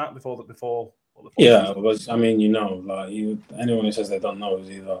aware of that before? Yeah, it was. I mean, anyone who says they don't know is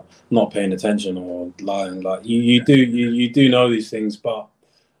either not paying attention or lying. Like you do know these things, but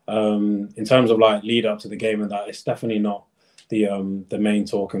in terms of like lead up to the game and that, it's definitely not the main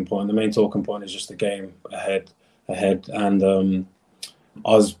talking point. The main talking point is just the game ahead, and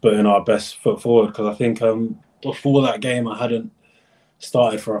us putting our best foot forward, because I think before that game I hadn't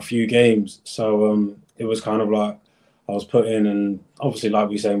started for a few games, so it was kind of like I was put in, and obviously, like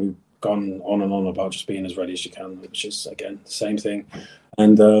we saying, we've gone on and on about just being as ready as you can, which is again the same thing.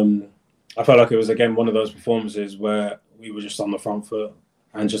 And I felt like it was again one of those performances where we were just on the front foot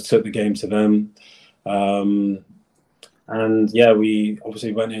and just took the game to them. And yeah, we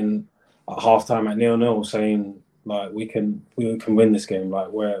obviously went in at halftime at 0-0, saying like we can win this game. Like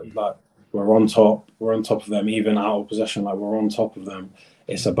we're on top of them, even out of possession. Like we're on top of them.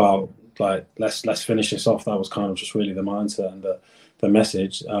 It's about like let's finish this off. That was kind of just really the mindset and the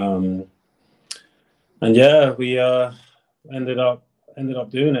message. And yeah, we ended up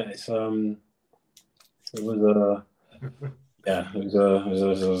doing it. It was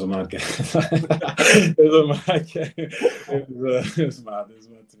a mad game. It was a mad game. It was mad, to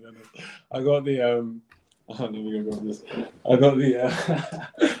be honest. I got the I don't know if we're gonna go on this.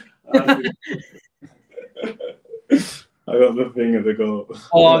 I got the thing of the goal.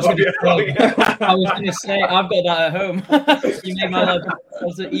 Oh, I was going to say, I've got that at home. You made my life. That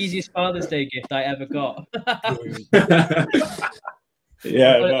was the easiest Father's Day gift I ever got.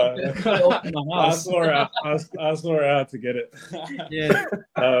 Yeah, but I saw it out to get it. Yeah,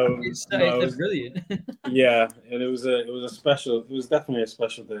 it's brilliant. Yeah, and it was definitely a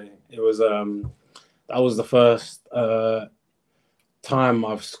special day. It was that was the first time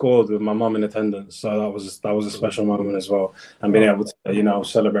I've scored with my mum in attendance, so that was a special moment as well. And being able to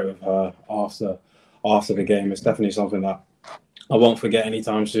celebrate with her after the game, it's definitely something that I won't forget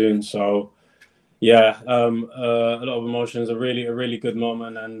anytime soon. So yeah, a lot of emotions, a really good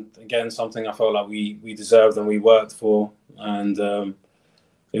moment, and again something I felt like we deserved and we worked for, and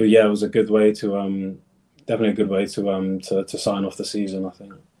it was a good way to definitely a good way to sign off the season, I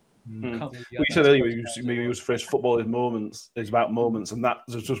think. You said earlier you use the phrase football is moments. It's about moments, and that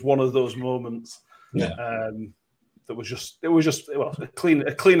was just one of those moments. Yeah. That was just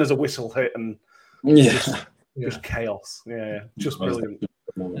clean as a whistle hit, and just chaos. Yeah, just brilliant.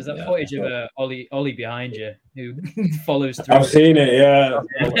 There's that footage of Ollie behind you who follows through. I've seen it. Yeah,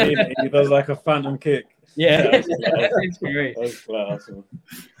 he does like a phantom kick. Yeah, it's great. That's class.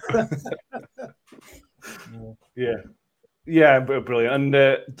 Yeah, brilliant.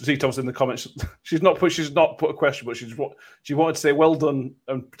 And Z Thomas in the comments, she's not put a question, but she wanted to say well done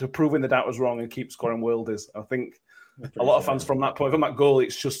and to proving the doubt was wrong and keep scoring worldies. I think a lot of fans from that goal,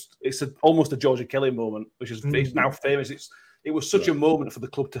 it's almost a Georgia Kelly moment, which is it's now famous. It was such a moment for the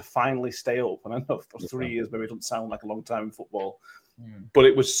club to finally stay up. And I know for 3 years maybe it doesn't sound like a long time in football,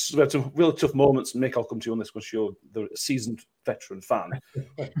 but we had some really tough moments. Mick, I'll come to you on this because you're the seasoned veteran fan.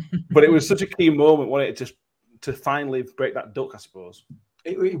 But it was such a key moment, wasn't it, to finally break that duck, I suppose.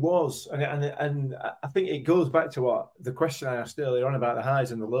 It was, and I think it goes back to what the question I asked earlier on about the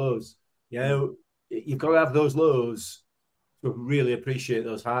highs and the lows. You know, you've got to have those lows to really appreciate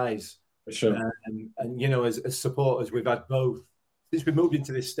those highs. For sure. And you know, as supporters, we've had both. Since we moved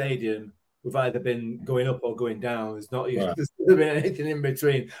into this stadium, we've either been going up or going down. There's not there's been anything in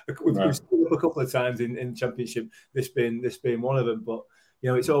between. We've stood up a couple of times in Championship. This being one of them, but you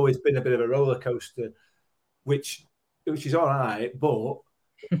know, it's always been a bit of a roller coaster, which is all right, but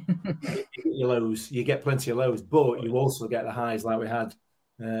you get plenty of lows, but you also get the highs like we had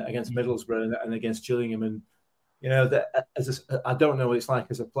against Middlesbrough and against Gillingham. And you know, I don't know what it's like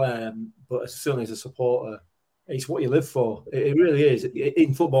as a player, but certainly as a supporter, it's what you live for. It really is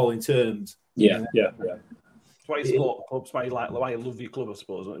in footballing terms. Yeah. It's why you support clubs, why you love your club, I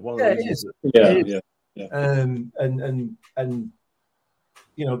suppose. One of the and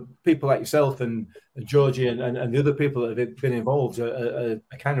you know, people like yourself and Georgie and the other people that have been involved are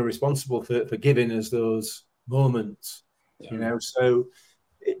kind of responsible for giving us those moments. You know, so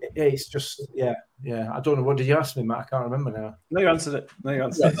it's just I don't know. What did you ask me, Matt? I can't remember now. No, you answered it. The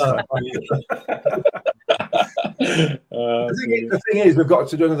thing is, we've got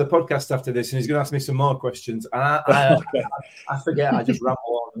to do another podcast after this, and he's going to ask me some more questions. And I forget. I just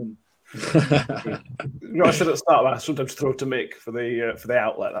ramble on. You know, I said at the start, I sometimes throw to Mick for the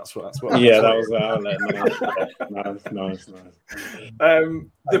outlet. That's what. Yeah, that was the outlet. Nice.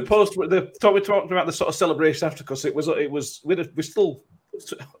 The post. We talked about the sort of celebration after, because we still.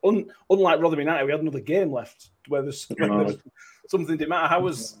 Unlike Rotherham United, we had another game left where there's something didn't matter.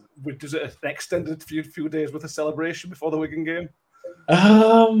 Was it an extended few days with a celebration before the Wigan game?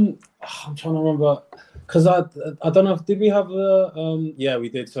 I'm trying to remember, because I don't know. Did we have the? Yeah, we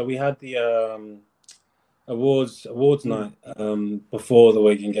did. So we had the awards night before the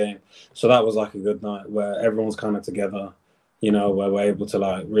Wigan game. So that was like a good night where everyone's kind of together, you know, where we're able to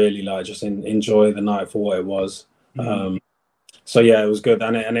like really like just enjoy the night for what it was. So yeah, it was good,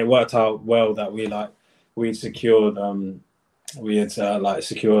 and it worked out well that we'd secured the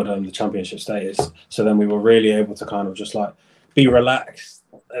championship status. So then we were really able to kind of just like be relaxed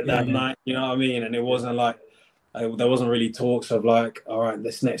at that night, you know what I mean? And it wasn't like there wasn't really talks of like, all right,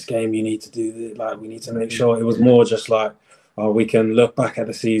 this next game you need to do this, like we need to make sure. It was more just like, we can look back at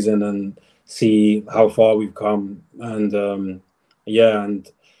the season and see how far we've come, and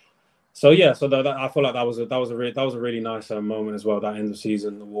so that I feel like that was a really nice moment as well. That end of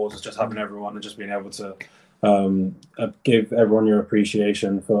season awards, just having everyone and just being able to give everyone your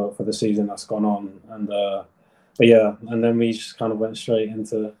appreciation for the season that's gone on, and then we just kind of went straight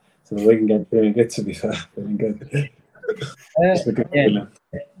into the Wigan game, feeling good, to be fair, feeling good. Just a good feeling.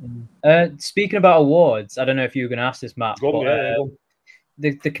 Speaking about awards, I don't know if you were going to ask this, Matt.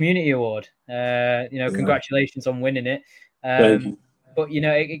 The community award, congratulations on winning it. Thank you. But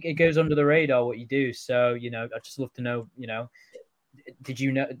it goes under the radar what you do. So I'd just love to know. Did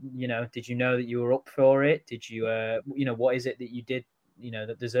you know that you were up for it? Did you what is it that you did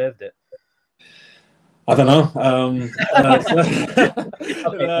that deserved it? I don't know.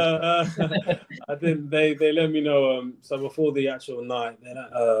 I think they let me know. So before the actual night, they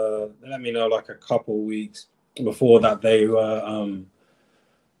let me know like a couple of weeks before that they were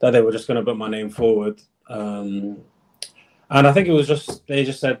just going to put my name forward. And I think it was they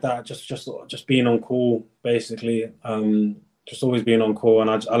just said that just being on call, basically, just always being on call, and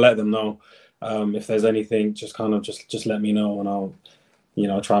I let them know if there's anything, just let me know, and I'll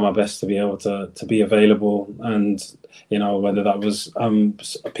try my best to be able to be available, and whether that was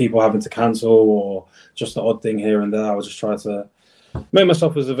people having to cancel or just the odd thing here and there, I would just try to make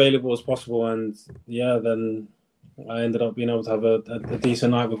myself as available as possible. And then I ended up being able to have a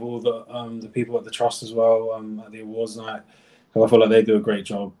decent night with all the people at the trust as well, at the awards night. So I feel like they do a great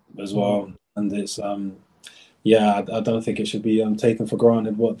job as well, and it's I don't think it should be taken for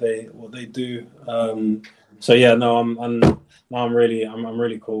granted what they do. I'm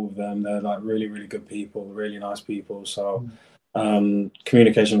really cool with them. They're like really, really good people, really nice people. So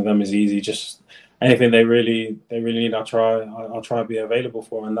communication with them is easy. Just anything they really need, I'll try to be available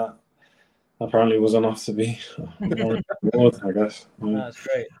for, and that apparently was enough to be reward, I guess. Yeah. That's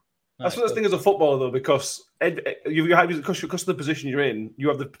great. That's what the thing as a footballer, though, because because of the position you're in, you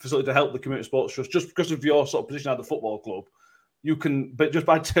have the facility to help the community sports trust. Just because of your sort of position at the football club, you can. But just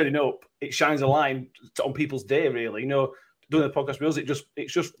by turning up, it shines a line on people's day. Really, doing the podcast with us,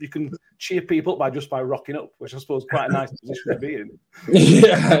 it's just you can cheer people up by rocking up, which I suppose is quite a nice position to be in.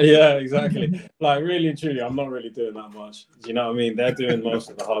 Yeah, exactly. Like really and truly, I'm not really doing that much. Do you know what I mean? They're doing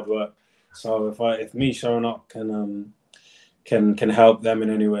most of the hard work. So if me showing up can help them in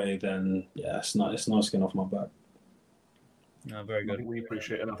any way, then it's no skin off my back. No, very good. We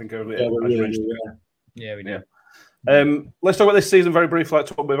appreciate it, and I think we do. Let's talk about this season very briefly.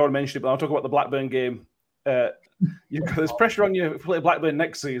 We've already mentioned it, but I'll talk about the Blackburn game. There's pressure on you to play Blackburn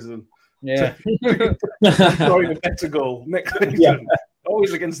next season. Yeah. Scoring a better goal next season. Yeah.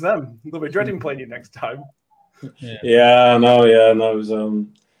 Always against them. They'll be dreading playing you next time. No, it was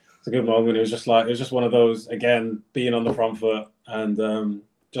it's a good moment. It was just one of those, again, being on the front foot, and I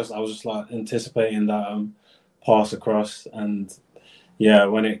was just like anticipating that pass across, and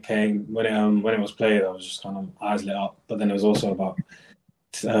when it was played, I was just kind of eyes lit up. But then it was also about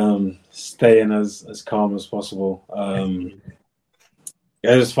staying as calm as possible.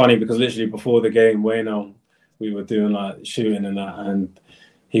 It was funny because literally before the game, Wayno, we were doing like shooting and that, and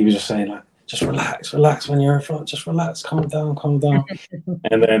he was just saying like, just relax when you're in front, just relax, calm down.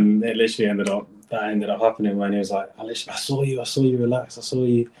 And then it literally ended up happening when he was like, I saw you relax, I saw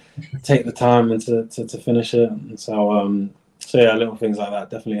you take the time and to finish it. And so little things like that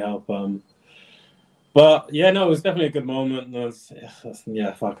definitely help. But it was definitely a good moment.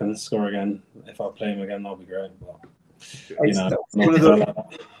 If I can score again, if I play him again, that'll be great. But it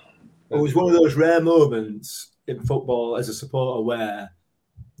was one of those rare moments in football as a supporter where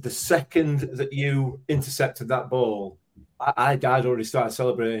the second that you intercepted that ball, I'd already started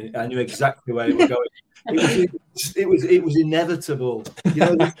celebrating. I knew exactly where it was going. It was inevitable.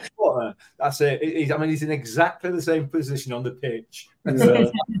 The supporter, that's it. He's in exactly the same position on the pitch.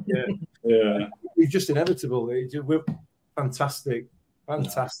 Yeah. It's just inevitable. We're fantastic.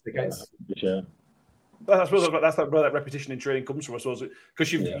 Yeah. That's where that repetition in training comes from, I suppose,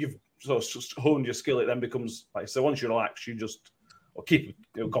 because you've sort of honed your skill. It then becomes like, so once you relax, you just keep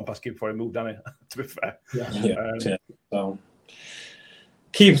compass keep before I move down it. To be fair, So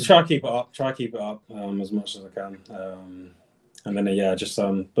try to keep it up as much as I can, and then just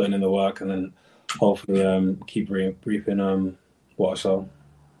putting in the work, and then hopefully keep reaping what I sow.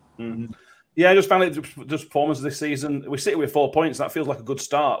 Mm-hmm. Yeah, I just found it just performance this season. We're sitting with 4 points. That feels like a good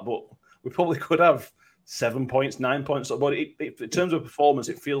start, but we probably could have 7 points, 9 points. But in terms of performance,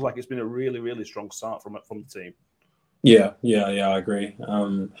 it feels like it's been a really, really strong start from the team. Yeah, I agree.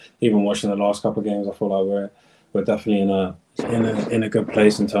 Even watching the last couple of games, I feel like we're definitely in a good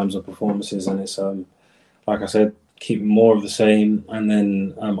place in terms of performances, and it's like I said, keep more of the same, and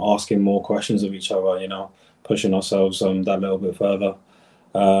then asking more questions of each other. Pushing ourselves that little bit further.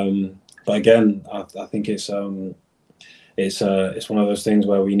 But again, I think it's one of those things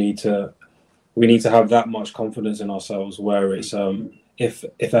where we need to have that much confidence in ourselves, where it's if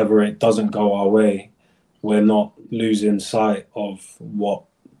ever it doesn't go our way, we're not losing sight of what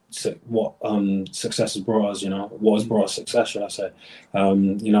success has brought us. What has brought us success, should I say?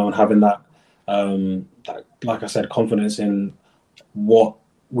 And having that like I said, confidence in what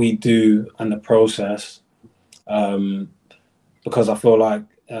we do and the process, because I feel like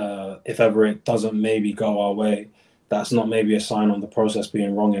if ever it doesn't maybe go our way, that's not maybe a sign of the process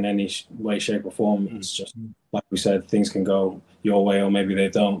being wrong in any way, shape or form. It's just, like we said, things can go your way or maybe they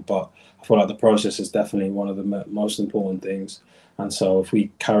don't, but I feel like the process is definitely one of the most important things. And so if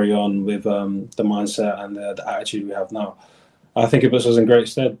we carry on with the mindset and the attitude we have now, I think it puts us in great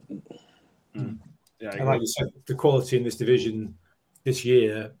stead. Yeah, and like you said, the quality in this division this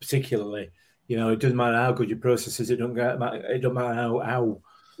year, particularly, it doesn't matter how good your process is. It doesn't matter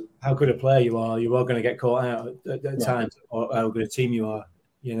how good a player you are going to get caught out at times, or how good a team you are.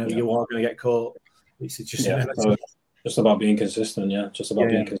 You are going to get caught. It's just just about being consistent. Being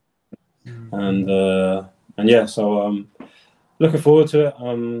consistent. And so looking forward to it.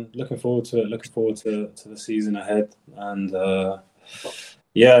 Looking forward to the season ahead. And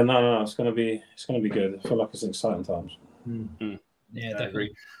it's gonna be good. I feel like it's exciting times. Yeah,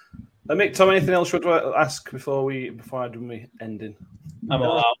 definitely. Mick, Tom, anything else you want to ask before I do my ending? I'm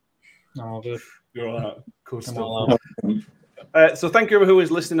all out. I'm all good. You're all out. Cool stuff. So thank you everyone who is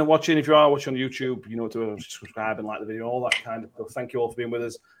listening and watching. If you are watching on YouTube, to subscribe and like the video, all that kind of stuff. Thank you all for being with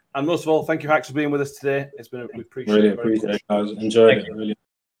us. And most of all, thank you, Hax, for being with us today. We appreciate it. Really appreciate it, guys. Enjoyed it. Really.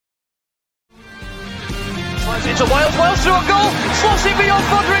 Into Wales through a goal, slots it beyond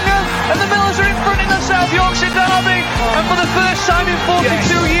Foderingham, and the Millers are in front in the South Yorkshire derby. And for the first time in 42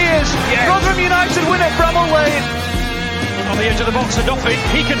 years, Rotherham United win at Bramall Lane. On the edge of the box, Odoffin,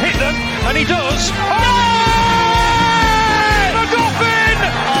 he can hit them, and he does. Odoffin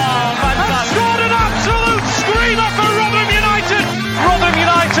has scored an absolute screamer for Rotherham United. Rotherham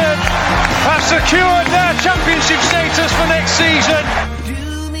United have secured their championship status for next season.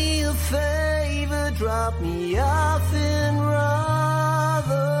 Do me a favour, drop me off in Rotherham.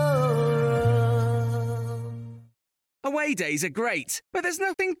 Away days are great, but there's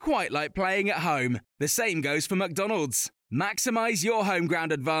nothing quite like playing at home. The same goes for McDonald's. Maximise your home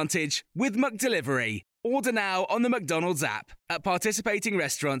ground advantage with McDelivery. Order now on the McDonald's app. At participating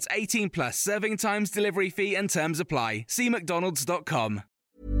restaurants, 18 plus, serving times, delivery fee and terms apply. See mcdonalds.com.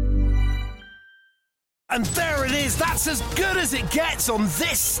 And there it is. That's as good as it gets on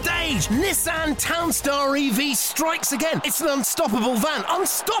this stage. Nissan Townstar EV strikes again. It's an unstoppable van.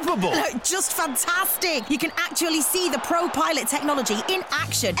 Unstoppable. Just fantastic. You can actually see the ProPilot technology in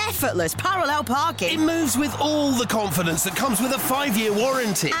action. Effortless parallel parking. It moves with all the confidence that comes with a 5-year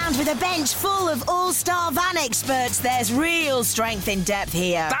warranty. And with a bench full of all-star van experts, there's real strength in depth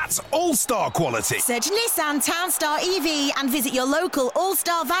here. That's all-star quality. Search Nissan Townstar EV and visit your local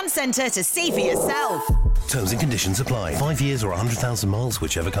all-star van centre to see for yourself. Terms and conditions apply. 5 years or 100,000 miles,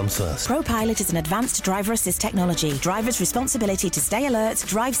 whichever comes first. ProPilot is an advanced driver assist technology. Driver's responsibility to stay alert,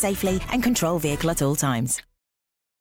 drive safely, and control vehicle at all times.